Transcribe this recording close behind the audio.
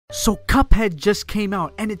So Cuphead just came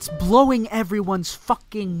out and it's blowing everyone's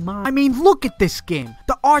fucking mind. I mean, look at this game.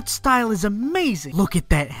 The art style is amazing. Look at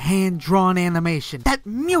that hand-drawn animation, that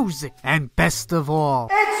music, and best of all,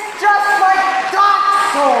 it's just like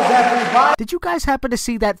Dark Souls, everybody! Did you guys happen to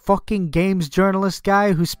see that fucking games journalist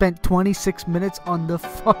guy who spent 26 minutes on the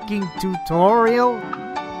fucking tutorial?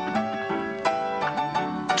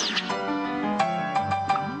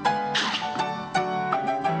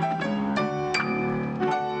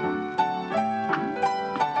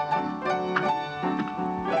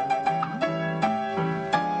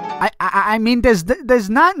 I mean, there's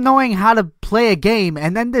not knowing how to play a game,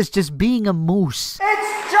 and then there's just being a moose.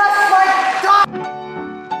 It's just like Dark...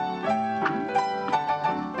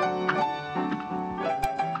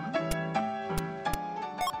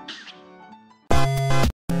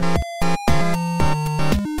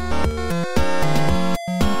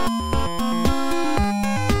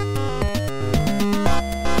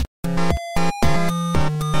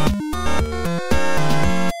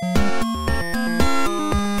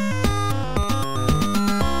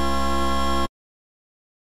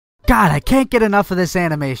 God, I can't get enough of this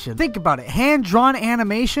animation. Think about it, hand-drawn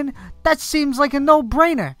animation? That seems like a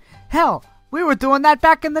no-brainer. Hell, we were doing that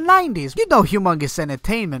back in the 90s. You know Humongous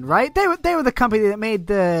Entertainment, right? They were the company that made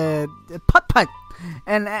the Putt-Putt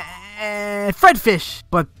and Fredfish.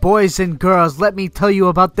 But boys and girls, let me tell you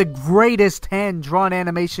about the greatest hand-drawn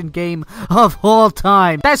animation game of all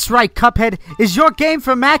time. That's right, Cuphead. Is your game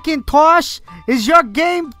for Macintosh? Is your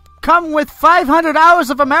game come with 500 hours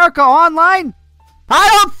of America Online? I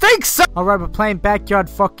don't think so! Alright, we're playing Backyard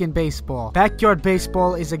fucking Baseball. Backyard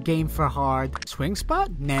Baseball is a game for hard. Swing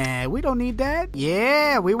spot? Nah, we don't need that.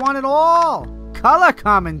 Yeah, we want it all. Color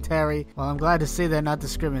commentary. Well, I'm glad to see they're not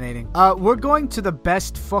discriminating. We're going to the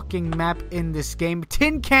best fucking map in this game.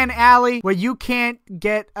 Tin Can Alley, where you can't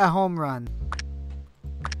get a home run.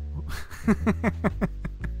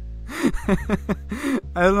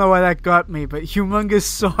 I don't know why that got me, but Humongous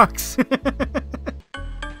sucks.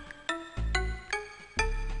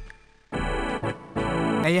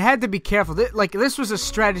 Now, you had to be careful. This was a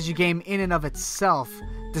strategy game in and of itself,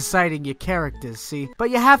 deciding your characters, see?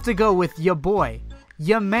 But you have to go with your boy,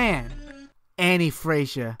 your man, Annie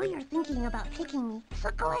Frazier. We are thinking about picking me,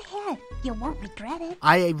 so go ahead. You won't regret it.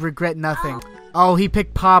 I regret nothing. Oh, he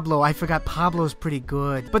picked Pablo. I forgot Pablo's pretty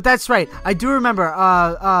good. But that's right. I do remember,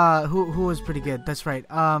 who was pretty good. That's right.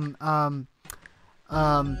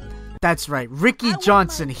 That's right. Ricky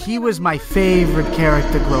Johnson. He was my favorite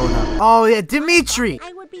character growing up. Oh, yeah, Dimitri.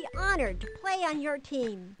 I would be honored to play on your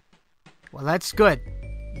team. Well, that's good.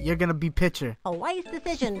 You're gonna be pitcher. A wise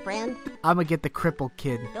decision, friend. I'm gonna get the crippled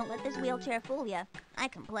kid. Don't let this wheelchair fool you. I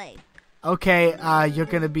can play. Okay, you're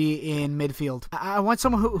gonna be in midfield. I want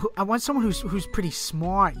someone who's pretty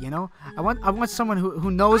smart, you know. I want someone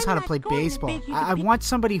who knows how to play baseball. I want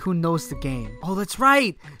somebody who knows the game. Oh, that's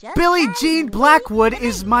right. Billie Jean Blackwood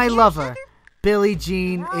is my lover. Billie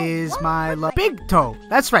Jean is my lover. Big Toe.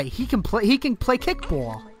 That's right. He can play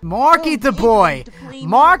kickball. Marky the Boy.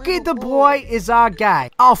 Marky the Boy is our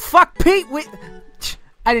guy. Oh, fuck Pete.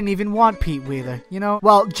 I didn't even want Pete Wheeler, you know?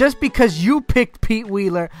 Well, just because you picked Pete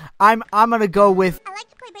Wheeler, I'm gonna go with... I like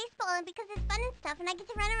to play baseball because it's fun and stuff, and I get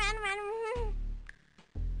to run around.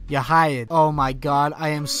 You're hired. Oh my god, I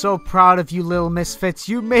am so proud of you little misfits.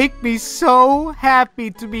 You make me so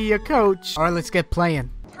happy to be your coach. Alright, let's get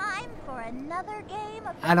playing. Time for another game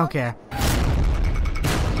of... I don't care.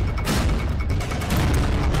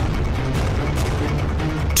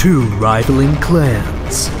 Two rivaling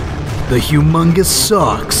clans. The Humongous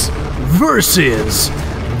Socks versus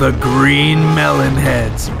the Green Melon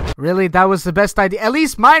Heads. Really? That was the best idea? At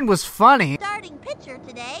least mine was funny. Starting pitcher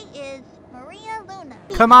today is Maria Luna.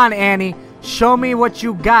 Come on, Annie. Show me what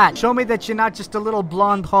you got. Show me that you're not just a little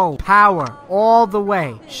blonde hoe. Power. All the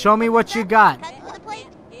way. Show me what you got.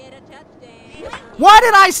 What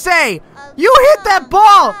did I say? You hit that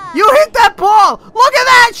ball. You hit that ball. Look at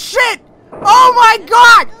that shit. Oh, my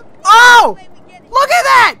God. Oh, look at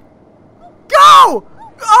that. Go!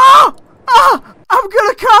 Oh! Oh! I'm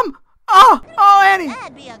gonna come! Oh! Oh, Annie!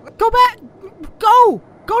 Go back! Go!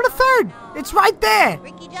 Go to third! It's right there!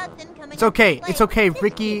 It's okay. It's okay.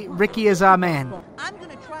 Ricky is our man. I'm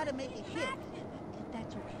gonna try to make a hit.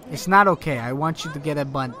 That's okay. It's not okay. I want you to get a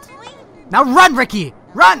bunt. Now run, Ricky!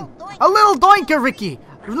 Run! A little doinker, Ricky!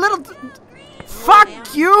 A little... Fuck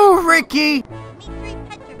you, Ricky!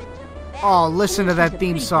 Oh, listen to that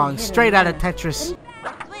theme song. Straight out of Tetris.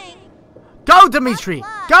 Go, Dimitri!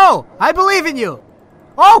 Go! I believe in you!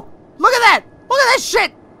 Oh! Look at that! Look at that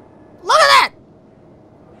shit! Look at that!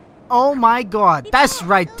 Oh my god. That's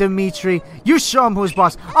right, Dimitri. You show him who's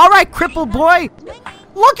boss. Alright, cripple boy!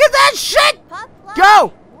 Look at that shit!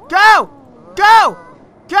 Go! Go! Go!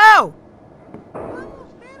 Go!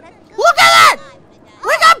 Look at that!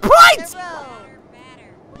 We got points!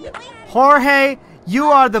 Jorge, you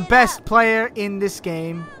are the best player in this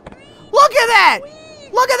game. Look at that!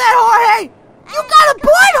 Look at that, Jorge! You got a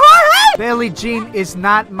point, Jorge! Billie Jean is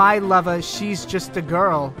not my lover. She's just a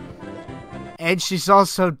girl. And she's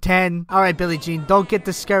also 10. Alright, Billie Jean, don't get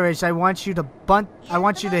discouraged. I want you to bunt. I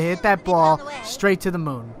want you to hit that ball straight to the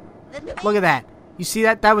moon. Look at that. You see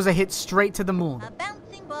that? That was a hit straight to the moon.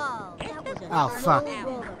 Oh, fuck.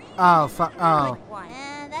 Oh, fuck. Oh.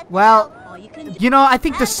 Well, you know, I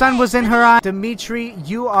think the sun was in her eye. Dimitri,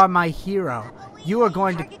 you are my hero. You are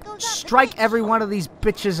going to strike every one of these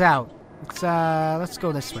bitches out. Let's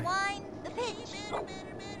go this way.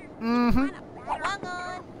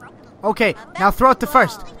 Okay, now throw it to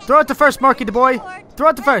first. Throw it to first, Marky the boy. Throw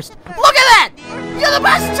it to first. Look at that! You're the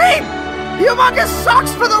best team! Humongous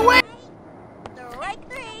Socks for the win!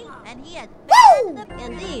 Woo!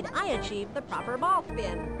 Indeed, I achieved the proper ball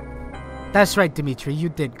spin. That's right, Dimitri. You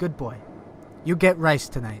did. Good boy. You get rice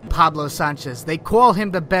tonight. Pablo Sanchez. They call him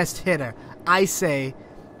the best hitter. I say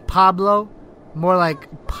Pablo. More like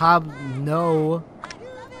Pablo. No.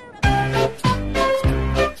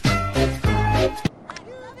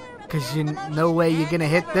 Because you no way you're gonna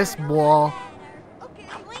hit this ball.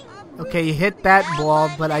 Okay, you hit that ball,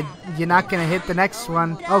 but you're not gonna hit the next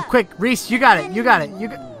one. Oh, quick, Reese, you got it. You got it.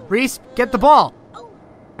 Reese, get the ball.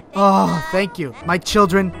 Oh, thank you. My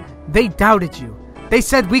children, they doubted you. They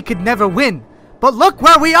said we could never win. But look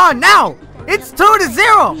where we are now. It's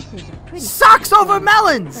 2-0. Socks over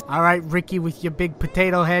melons. All right, Ricky, with your big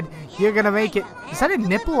potato head, you're gonna make it. Is that a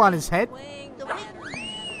nipple on his head?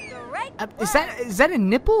 Is that a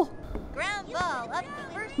nipple?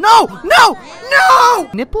 No! No! No!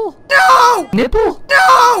 Nipple? No! Nipple?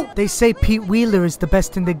 No! They say Pete Wheeler is the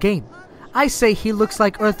best in the game. I say he looks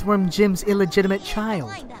like Earthworm Jim's illegitimate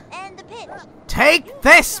child. Take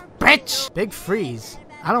this, bitch! Big freeze.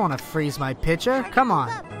 I don't want to freeze my pitcher. Come on.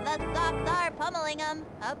 The Sox are pummeling them.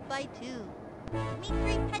 Up by 2.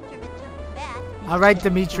 Dmitry Petrovich on the bat. All right,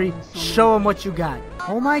 Dimitri. Show them what you got.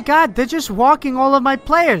 Oh my god, they're just walking all of my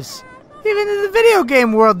players. Even in the video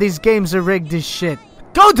game world, these games are rigged as shit.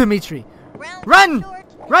 Go, Dimitri! Run!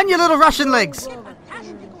 Run, you little Russian legs!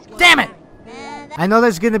 Damn it! I know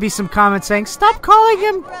there's gonna be some comments saying, stop calling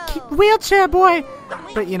him wheelchair boy!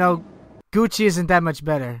 But, you know, Gucci isn't that much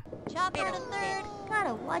better.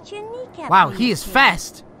 Wow, he is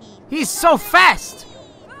fast! He's so fast!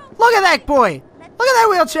 Look at that boy! Look at that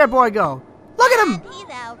wheelchair boy go! Look at him!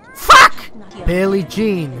 Fuck! Billie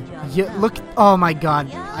Jean, you look. Oh my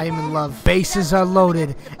god, I am in love. Bases are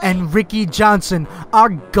loaded, and Ricky Johnson, our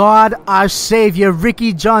God, our Savior,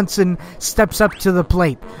 Ricky Johnson, steps up to the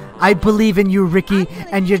plate. I believe in you, Ricky,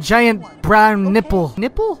 and your giant brown nipple.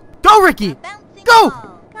 Nipple? Go, Ricky! Go!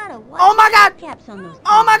 Oh my god!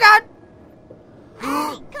 Oh my god!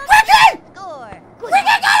 Ricky! Ricky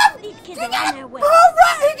got him! He got him! Oh,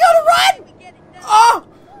 run! He gotta run! Oh!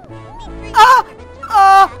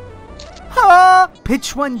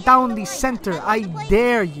 Pitch one down the center. I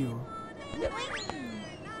dare you.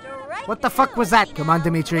 What the fuck was that? Come on,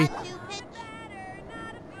 Dimitri.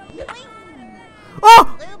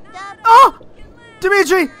 Oh! Oh!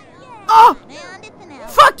 Dimitri! Oh!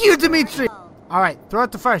 Fuck you, Dimitri! Alright, throw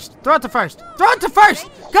it to first. Throw it to first. Throw it to first!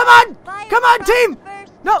 Come on! Come on, team!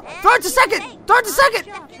 No, throw it to second! Throw it to second!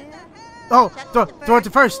 Oh, throw it to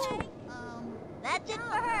first. That's it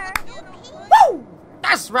for her. Woo!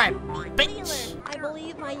 That's right, bitch! I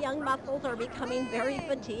believe my young muscles are becoming very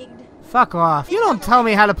fatigued. Fuck off. You don't tell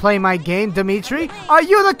me how to play my game, Dimitri. Are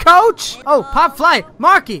you the coach? Oh, pop fly.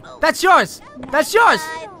 Marky, that's yours. That's yours.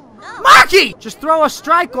 Marky! Just throw a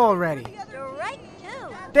strike already.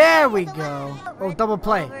 There we go. Oh, double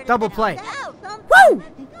play. Double play. Woo!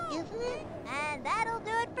 And that'll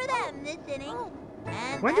do it for them this inning.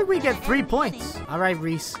 When did we get 3 points? All right,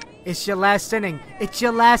 Reese. It's your last inning. It's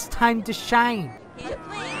your last time to shine.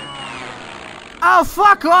 Oh,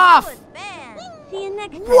 fuck off! See you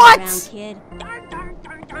next time What? around, kid.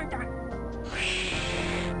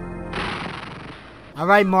 All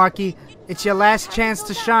right, Marky. It's your last chance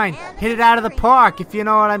to shine. Hit it out of the park, if you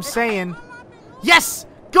know what I'm saying. Yes!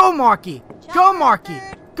 Go, Marky! Go, Marky!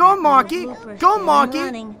 Go, Marky! Go,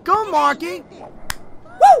 Marky! Go, Marky!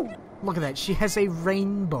 Woo! Look at that. She has a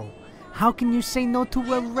rainbow. How can you say no to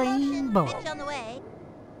a rainbow?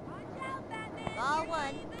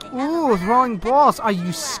 Ooh, throwing balls. Are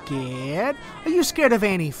you scared? Are you scared of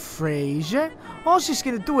Annie Frazier? All she's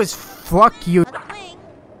gonna do is fuck you.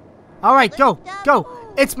 Alright, go. Go.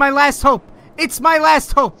 It's my last hope. It's my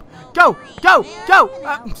last hope. Go! Go! Go!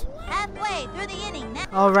 Halfway through the inning now.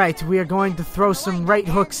 Alright, we are going to throw some right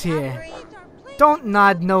hooks here. Don't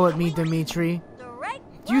nod no at me, Dimitri.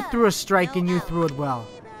 You threw a strike and you threw it well.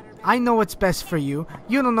 I know what's best for you.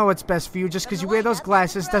 You don't know what's best for you. Just because you wear those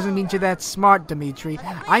glasses doesn't mean you're that smart, Dimitri.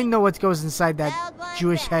 I know what goes inside that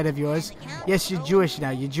Jewish head of yours. Yes, you're Jewish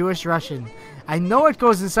now. You're Jewish Russian. I know what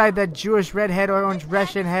goes inside that Jewish redhead orange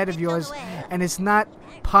Russian head of yours, and it's not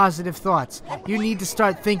positive thoughts. You need to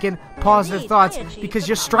start thinking positive thoughts because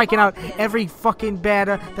you're striking out every fucking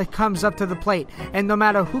batter that comes up to the plate. And no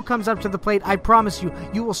matter who comes up to the plate, I promise you,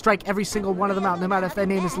 you will strike every single one of them out. No matter if their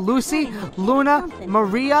name is Lucy, Luna,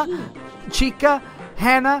 Maria, Chica,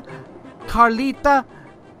 Hannah, Carlita.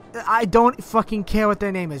 I don't fucking care what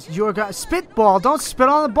their name is. You're gonna spitball. Don't spit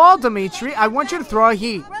on the ball, Dimitri. I want you to throw a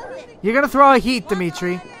heat. You're gonna throw a heat,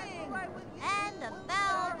 Dimitri.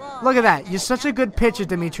 Look at that. You're such a good pitcher,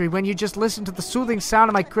 Dimitri, when you just listen to the soothing sound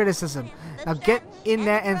of my criticism. Now get in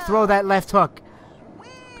there and throw that left hook.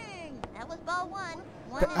 That was ball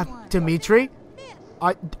one. Dimitri?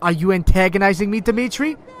 Are you antagonizing me,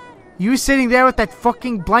 Dimitri? You sitting there with that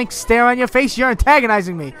fucking blank stare on your face? You're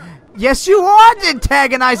antagonizing me. Yes, you are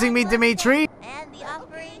antagonizing me, Dimitri. And the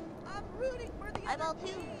offering. Eyeball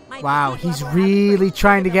two. Wow, he's really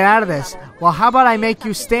trying to get out of this. Well, how about I make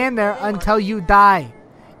you stand there until you die?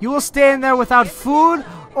 You will stand there without food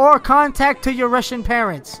or contact to your Russian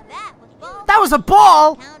parents. That was a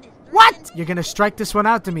ball? What? You're gonna strike this one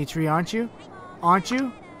out, Dimitri, aren't you? Aren't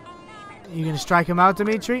you? You're gonna strike him out,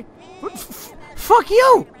 Dimitri? Fuck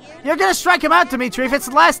you! You're gonna strike him out, Dimitri, if it's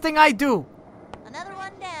the last thing I do. Another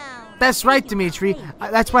one down. That's right, Dimitri.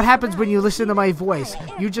 That's what happens when you listen to my voice.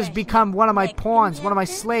 You just become one of my pawns, one of my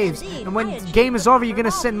slaves. And when the game is over, you're going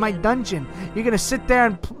to sit in my dungeon. You're going to sit there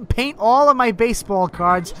and paint all of my baseball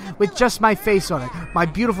cards with just my face on it. My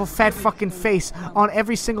beautiful fat fucking face on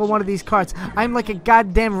every single one of these cards. I'm like a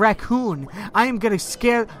goddamn raccoon. I am going to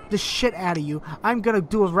scare the shit out of you. I'm going to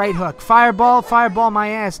do a right hook. Fireball, fireball my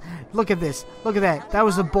ass. Look at this. Look at that. That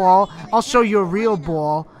was a ball. I'll show you a real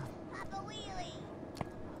ball.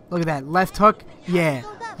 Look at that. Left hook? Yeah.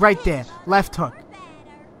 Right there. Left hook.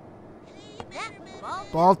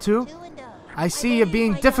 Ball two? I see you're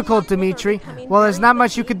being difficult, Dimitri. Well, there's not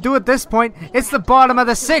much you can do at this point. It's the bottom of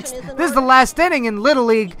the sixth. This is the last inning in Little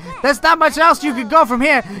League. There's not much else you could go from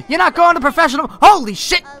here. You're not going to professional. Holy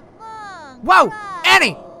shit! Whoa!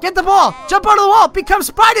 Annie! Get the ball! Jump over the wall! Become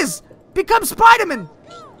spiders! Become Spider-Man!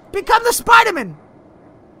 Become the Spider-Man!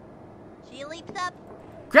 She leaps up.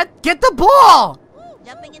 Get the ball!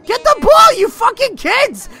 Get the ball, you fucking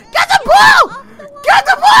kids! Get the ball! Get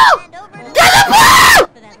the ball! Get the ball!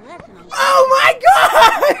 Oh my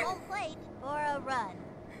god!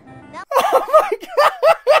 Oh my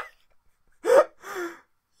god!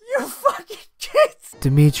 You fucking kids!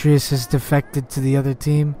 Demetrius has defected to the other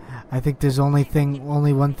team. I think there's only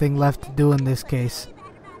one thing left to do in this case.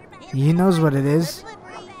 He knows what it is.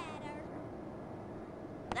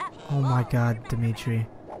 Oh my god, Dimitri.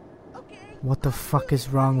 What the fuck is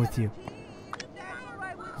wrong with you?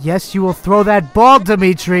 Yes, you will throw that ball,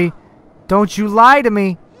 Dimitri. Don't you lie to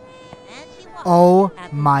me. Oh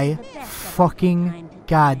my fucking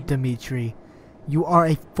god, Dimitri. You are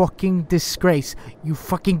a fucking disgrace. You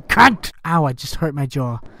fucking cunt. Ow, I just hurt my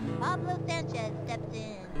jaw. Pablo Sanchez steps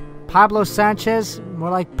in. Pablo Sanchez? More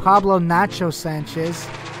like Pablo Nacho Sanchez.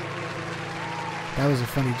 That was a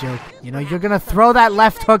funny joke. You know, you're gonna throw that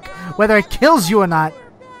left hook whether it kills you or not.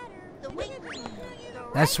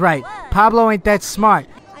 That's right. Pablo ain't that smart.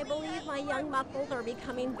 I believe my young muffles are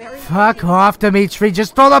becoming very Fuck off, Dimitri.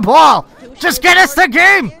 Just throw the ball. Just get us the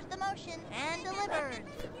game. Here's the motion and delivered.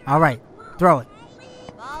 All right. Throw it.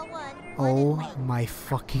 Ball one. Oh my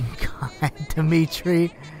fucking god,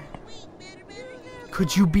 Dimitri.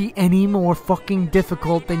 Could you be any more fucking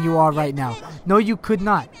difficult than you are right now? No, you could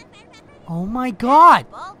not. Oh my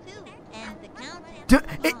god. Ball two. And the count is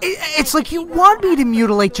It's like you want me to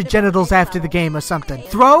mutilate your genitals after the game or something.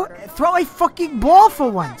 Throw a fucking ball for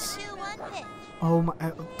once. 2-1 pitch. Oh my,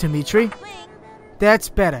 Dimitri, that's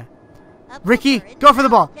better. Ricky, go for the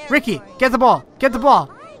ball. Ricky, get the ball. Get the ball.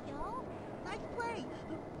 Nice play.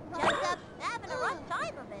 Jumps up, having a rough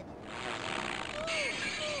time of it.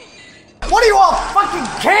 What are you all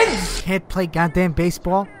fucking kids? Can't play goddamn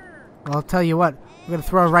baseball? Well, I'll tell you what. We're gonna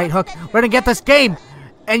throw a right hook. We're gonna get this game,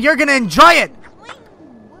 and you're gonna enjoy it.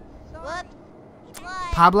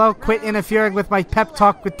 Pablo, quit interfering with my pep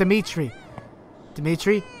talk with Dimitri.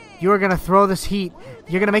 Dimitri, you are gonna throw this heat.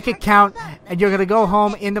 You're gonna make it count, and you're gonna go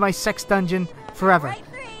home into my sex dungeon forever.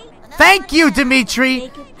 Thank you,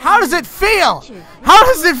 Dimitri. How does it feel? How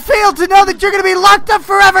does it feel to know that you're gonna be locked up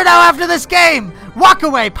forever now after this game? Walk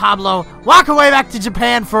away, Pablo. Walk away back to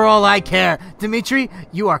Japan for all I care. Dimitri,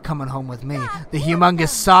 you are coming home with me. The humongous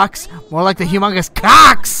socks, more like the humongous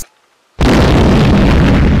cocks.